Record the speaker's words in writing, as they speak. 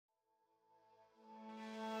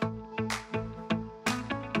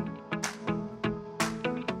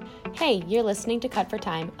Hey, you're listening to Cut for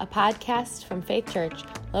Time, a podcast from Faith Church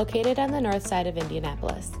located on the north side of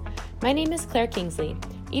Indianapolis. My name is Claire Kingsley.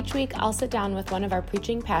 Each week, I'll sit down with one of our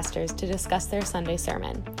preaching pastors to discuss their Sunday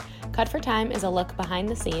sermon. Cut for Time is a look behind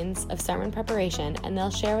the scenes of sermon preparation, and they'll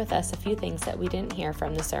share with us a few things that we didn't hear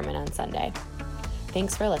from the sermon on Sunday.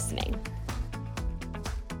 Thanks for listening.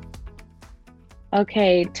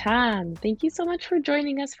 Okay, Tom, thank you so much for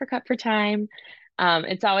joining us for Cut for Time.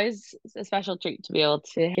 It's always a special treat to be able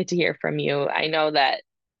to get to hear from you. I know that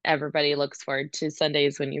everybody looks forward to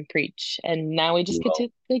Sundays when you preach, and now we just get to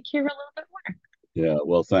hear a little bit more. Yeah,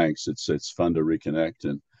 well, thanks. It's fun to reconnect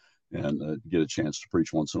and get a chance to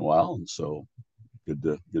preach once in a while, and so good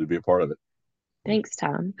to be a part of it. Thanks,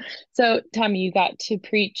 Tom. So, Tom, you got to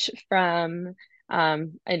preach from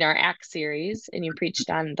in our Acts series, and you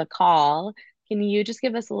preached on the call. Can you just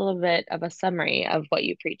give us a little bit of a summary of what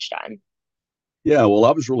you preached on? Yeah, well,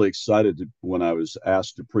 I was really excited when I was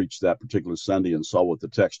asked to preach that particular Sunday and saw what the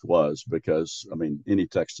text was, because, I mean, any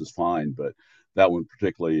text is fine, but that one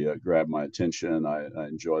particularly grabbed my attention. I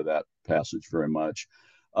enjoy that passage very much.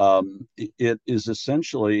 It is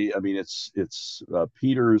essentially, I mean, it's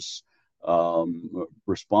Peter's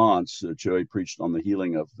response. Joey preached on the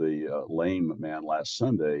healing of the lame man last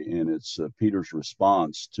Sunday, and it's Peter's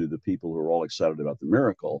response to the people who are all excited about the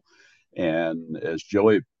miracle. And as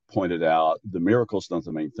Joey pointed out, the miracle's not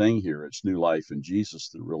the main thing here. It's new life in Jesus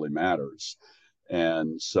that really matters.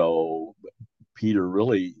 And so Peter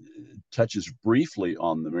really touches briefly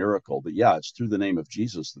on the miracle, but yeah, it's through the name of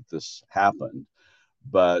Jesus that this happened.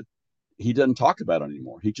 But he doesn't talk about it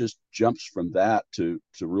anymore. He just jumps from that to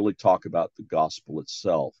really talk about the gospel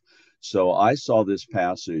itself. So I saw this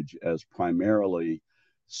passage as primarily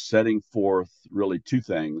setting forth really two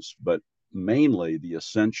things, but mainly the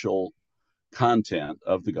essential content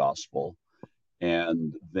of the gospel,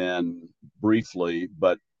 and then briefly,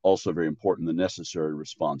 but also very important, the necessary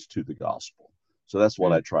response to the gospel. So that's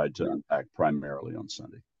what I tried to unpack primarily on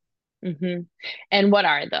Sunday. Mm-hmm. And what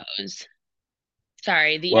are those?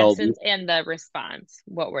 Sorry, the essence and the response.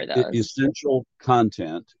 What were those? Essential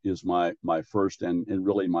content is my first and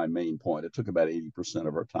really my main point. It took about 80%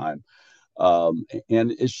 of our time.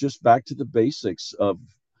 And it's just back to the basics of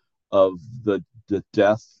the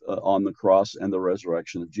death on the cross and the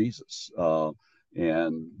resurrection of Jesus.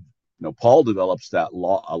 And Paul develops that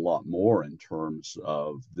a lot more in terms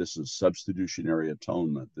of this is substitutionary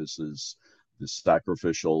atonement. This is the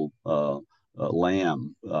sacrificial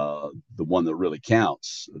lamb, the one that really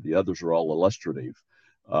counts. The others are all illustrative.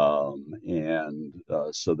 So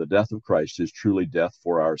the death of Christ is truly death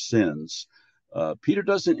for our sins. Peter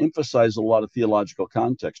doesn't emphasize a lot of theological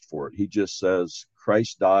context for it. He just says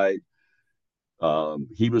Christ died.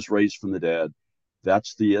 He was raised from the dead.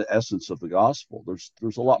 That's the essence of the gospel.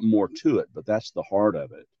 There's a lot more to it, but that's the heart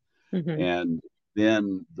of it. Mm-hmm. And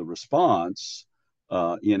then the response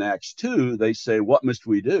in Acts 2, they say, "What must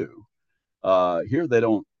we do?" Here they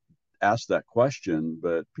don't ask that question,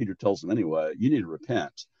 but Peter tells them anyway, you need to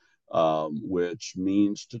repent, which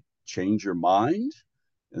means to change your mind.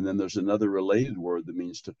 And then there's another related word that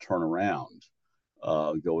means to turn around,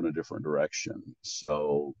 go in a different direction.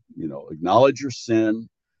 So, acknowledge your sin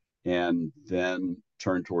and then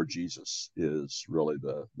turn toward Jesus is really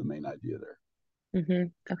the main idea there.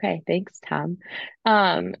 Mm-hmm. Okay, thanks, Tom.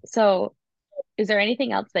 So is there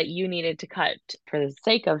anything else that you needed to cut for the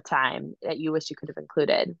sake of time that you wish you could have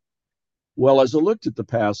included? Well, as I looked at the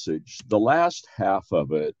passage, the last half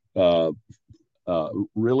of it,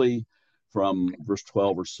 really from verse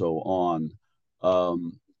 12 or so on,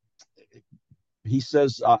 he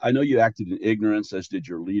says, I know you acted in ignorance, as did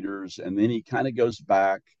your leaders. And then he kind of goes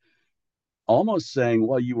back, almost saying,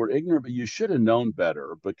 well, you were ignorant, but you should have known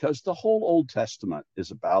better, because the whole Old Testament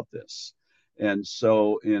is about this. And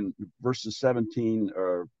so in verses 17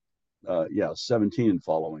 and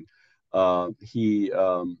following, he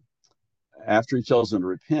after he tells them to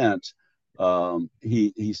repent,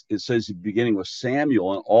 it says beginning with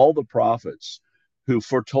Samuel and all the prophets who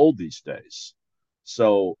foretold these days.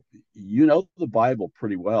 So the Bible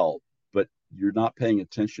pretty well, but you're not paying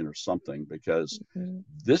attention or something, because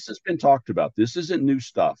this has been talked about. This isn't new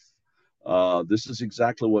stuff. This is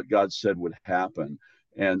exactly what God said would happen.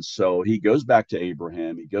 And so he goes back to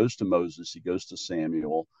Abraham, he goes to Moses, he goes to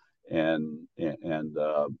Samuel, and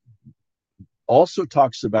also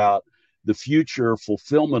talks about the future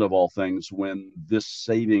fulfillment of all things, when this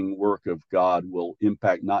saving work of God will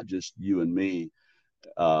impact not just you and me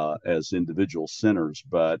as individual sinners,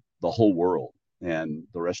 but the whole world and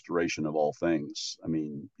the restoration of all things. I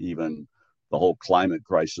mean, even the whole climate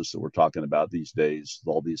crisis that we're talking about these days,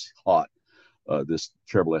 all these this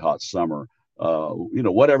terribly hot summer,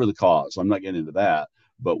 whatever the cause. I'm not getting into that,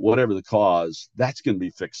 but whatever the cause, that's going to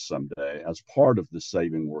be fixed someday as part of the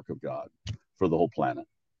saving work of God for the whole planet,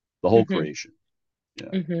 the whole Mm-hmm. creation. Yeah,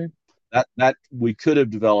 Mm-hmm. that we could have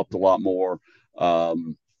developed a lot more,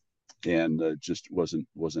 and just wasn't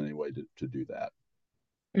any way to do that.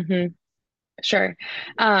 Mm-hmm. Sure.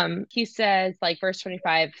 He says, like, verse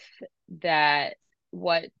 25, that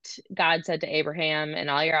what God said to Abraham, and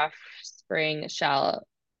all your offspring shall,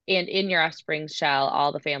 and in your offspring shall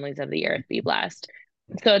all the families of the earth be blessed.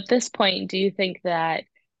 So at this point, do you think that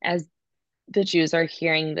as the Jews are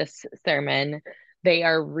hearing this sermon, they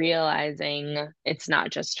are realizing it's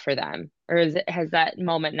not just for them, or has that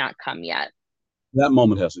moment not come yet? That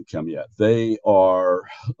moment hasn't come yet. They are,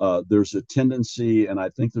 there's a tendency, and I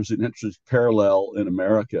think there's an interesting parallel in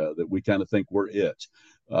America that we kind of think we're it.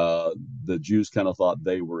 Uh, the Jews kind of thought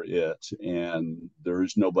they were it, and there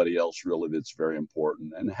is nobody else really that's very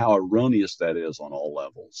important, and how erroneous that is on all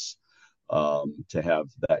levels, to have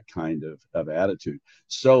that kind of attitude.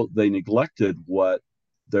 So they neglected what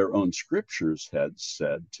their own scriptures had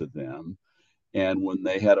said to them. And when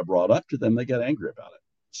they had it brought up to them, they got angry about it.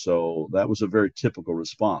 So that was a very typical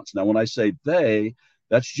response. Now, when I say they,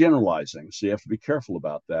 that's generalizing, so you have to be careful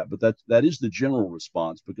about that. But that is the general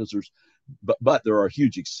response, because but there are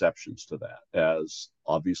huge exceptions to that, as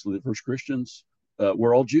obviously the first Christians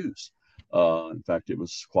were all Jews. In fact, it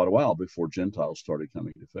was quite a while before Gentiles started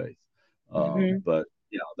coming to faith. Hmm. But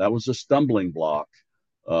yeah, that was a stumbling block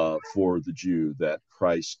for the Jew, that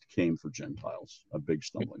Christ came for Gentiles, a big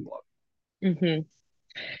stumbling block. Hmm.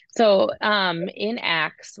 So, in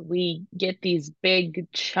Acts, we get these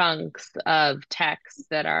big chunks of text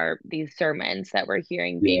that are these sermons that we're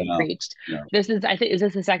hearing being Yeah, preached. yeah, This is, I think, is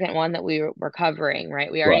this the second one that we were covering,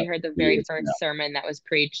 right? We already right. heard the It very is. Yeah, first sermon that was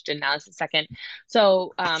preached, and now it's the second.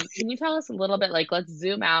 So, can you tell us a little bit, like, let's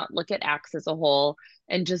zoom out, look at Acts as a whole,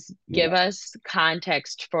 and just yeah, give us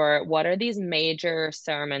context for what are these major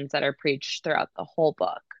sermons that are preached throughout the whole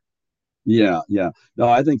book? yeah, yeah. No,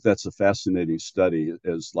 I think that's a fascinating study.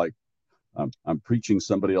 Is like I'm preaching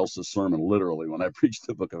somebody else's sermon literally when I preach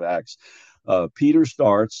the Book of Acts. Peter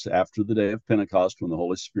starts after the day of Pentecost, when the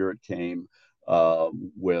Holy Spirit came,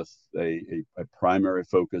 with a primary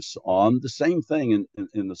focus on the same thing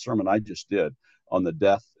in the sermon I just did, on the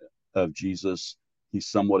death of Jesus. He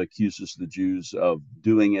somewhat accuses the Jews of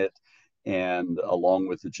doing it, and along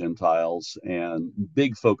with the Gentiles, and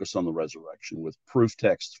big focus on the resurrection with proof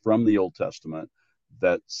texts from the Old Testament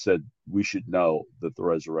that said we should know that the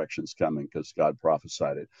resurrection's coming because God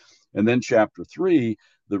prophesied it. And then chapter 3,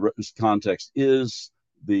 the context is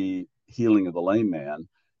the healing of the lame man.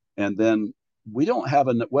 And then we don't have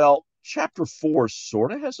chapter 4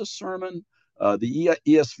 sort of has a sermon. The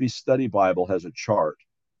ESV Study Bible has a chart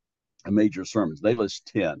of major sermons. They list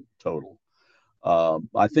 10 total.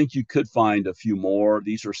 I think you could find a few more.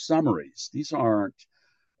 These are summaries. These aren't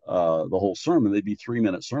the whole sermon. They'd be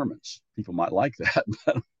 3-minute sermons. People might like that.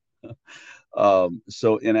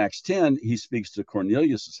 So in Acts 10, he speaks to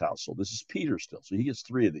Cornelius's household. This is Peter still, so he gets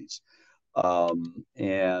 3 of these.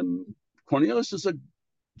 And Cornelius is a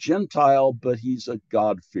Gentile, but he's a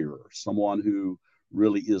God-fearer, someone who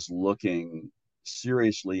really is looking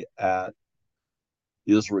seriously at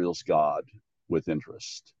Israel's God with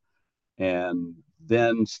interest. And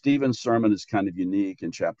then Stephen's sermon is kind of unique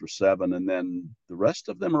in chapter 7, and then the rest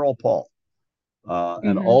of them are all Paul,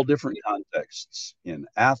 and Hmm. all different contexts in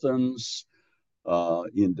Athens,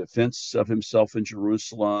 in defense of himself in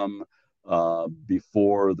Jerusalem,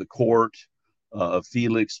 before the court of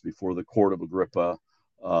Felix, before the court of Agrippa,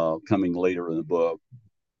 coming later in the book,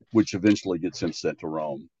 which eventually gets him sent to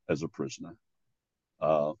Rome as a prisoner.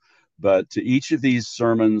 Uh, but each of these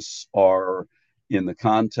sermons are in the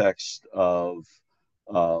context of,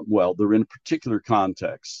 they're in particular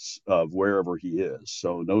contexts of wherever he is.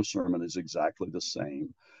 So no sermon is exactly the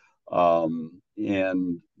same.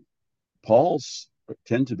 And Paul's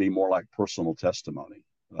tend to be more like personal testimony.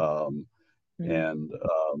 Um, and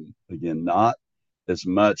again, not as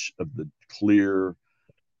much of the clear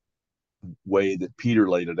way that Peter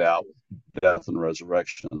laid it out, death and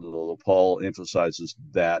resurrection, although Paul emphasizes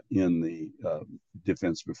that in the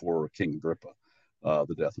defense before King Agrippa,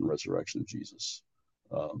 the death and resurrection of Jesus.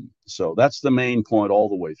 So that's the main point all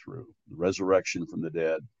the way through, the resurrection from the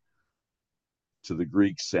dead. To the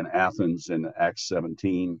Greeks in Athens in Acts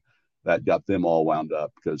 17, that got them all wound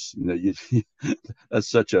up, because that's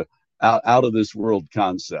such a out of this world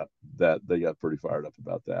concept that they got pretty fired up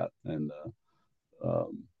about that. And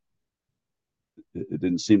it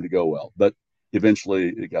didn't seem to go well, but eventually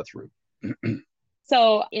it got through.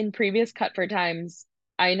 So in previous Cut for Times,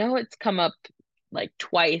 I know it's come up like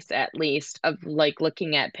twice at least of like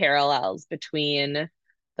looking at parallels between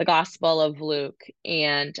the Gospel of Luke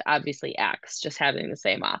and obviously Acts, just having the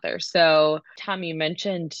same author. So Tom, you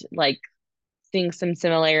mentioned like seeing some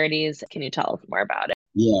similarities. Can you tell us more about it?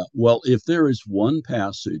 Yeah, well, if there is one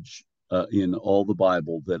passage in all the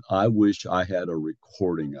Bible that I wish I had a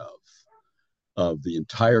recording of the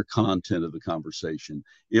entire content of the conversation,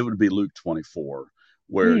 it would be Luke 24,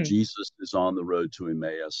 where Jesus is on the road to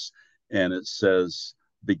Emmaus, and it says,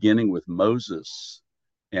 beginning with Moses,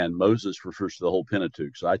 and Moses refers to the whole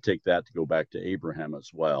Pentateuch. So I take that to go back to Abraham as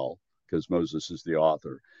well, because Moses is the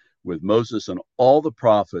author. With Moses and all the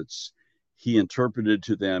prophets, he interpreted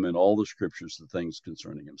to them in all the scriptures the things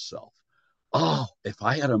concerning himself. Oh, if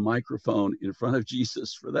I had a microphone in front of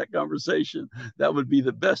Jesus for that conversation, that would be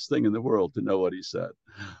the best thing in the world to know what he said.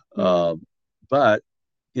 But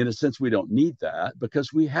in a sense, we don't need that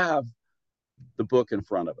because we have the book in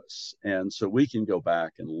front of us. And so we can go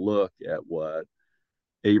back and look at what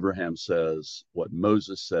Abraham says, what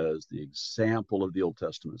Moses says, the example of the Old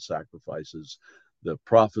Testament sacrifices, the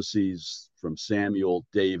prophecies from Samuel,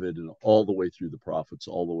 David, and all the way through the prophets,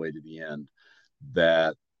 all the way to the end.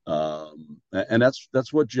 That and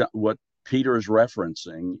that's what Peter is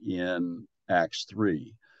referencing in Acts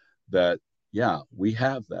 3. That we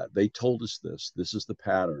have that. They told us this. This is the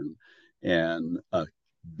pattern, and a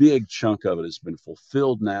big chunk of it has been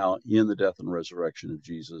fulfilled now in the death and resurrection of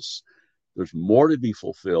Jesus. There's more to be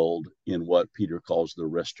fulfilled in what Peter calls the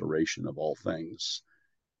restoration of all things,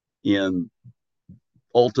 in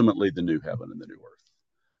ultimately the new heaven and the new earth.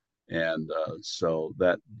 And so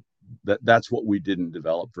that's what we didn't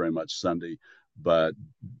develop very much Sunday, but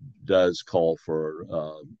does call for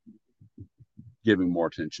giving more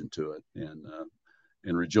attention to it,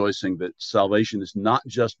 and rejoicing that salvation is not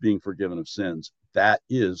just being forgiven of sins. That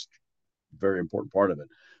is a very important part of it,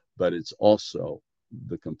 but it's also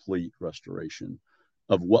the complete restoration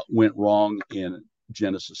of what went wrong in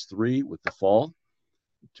Genesis 3 with the fall,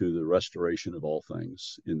 to the restoration of all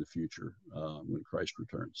things in the future when Christ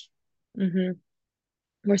returns. Mm-hmm.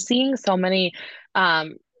 We're seeing so many,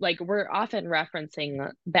 like we're often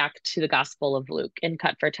referencing back to the Gospel of Luke in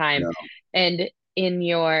Cut for Time. And in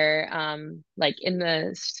your, like in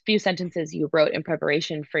the few sentences you wrote in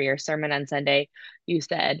preparation for your sermon on Sunday, you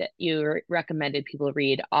said you recommended people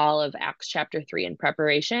read all of Acts chapter 3 in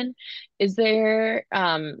preparation. Is there,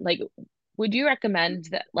 would you recommend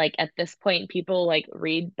that, like, at this point, people like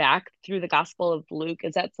read back through the Gospel of Luke?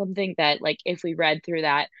 Is that something that, like, if we read through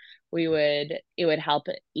that, it would help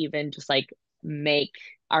even just like make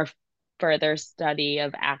our further study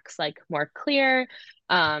of Acts like more clear?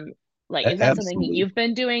 Like, is that something that you've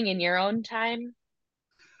been doing in your own time?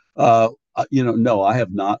 No, I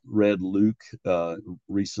have not read Luke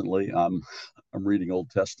recently. I'm reading Old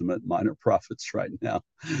Testament minor prophets right now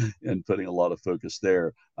and putting a lot of focus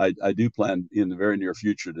there. I do plan in the very near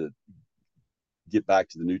future to get back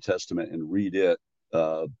to the New Testament and read it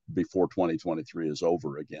before 2023 is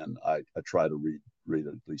over again. I try to read it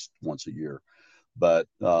at least once a year. But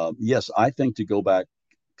yes, I think to go back,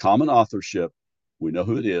 common authorship, we know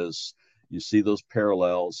who it is. You see those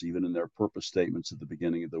parallels even in their purpose statements at the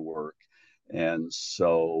beginning of the work. And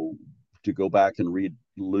so to go back and read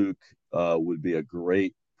Luke would be a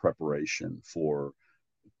great preparation for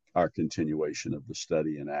our continuation of the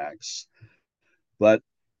study in Acts. But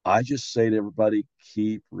I just say to everybody,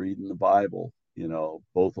 keep reading the Bible,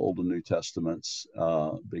 both Old and New Testaments,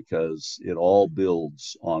 because it all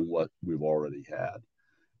builds on what we've already had.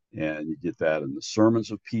 And you get that in the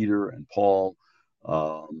sermons of Peter and Paul,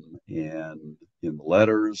 and in the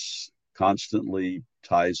letters, constantly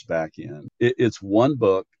ties back in. It's one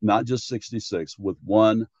book, not just 66, with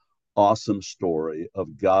one awesome story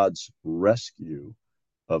of God's rescue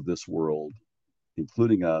of this world,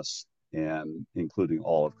 including us and including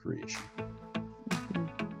all of creation.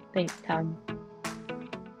 Thanks, Tom.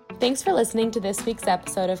 Thanks for listening to this week's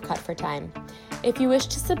episode of Cut for Time. If you wish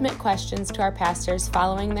to submit questions to our pastors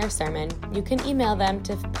following their sermon, you can email them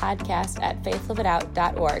to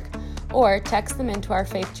podcast@faithliveitout.org or text them into our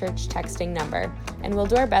Faith Church texting number, and we'll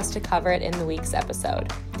do our best to cover it in the week's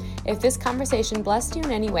episode. If this conversation blessed you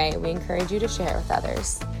in any way, we encourage you to share it with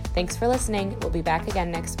others. Thanks for listening. We'll be back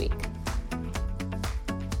again next week.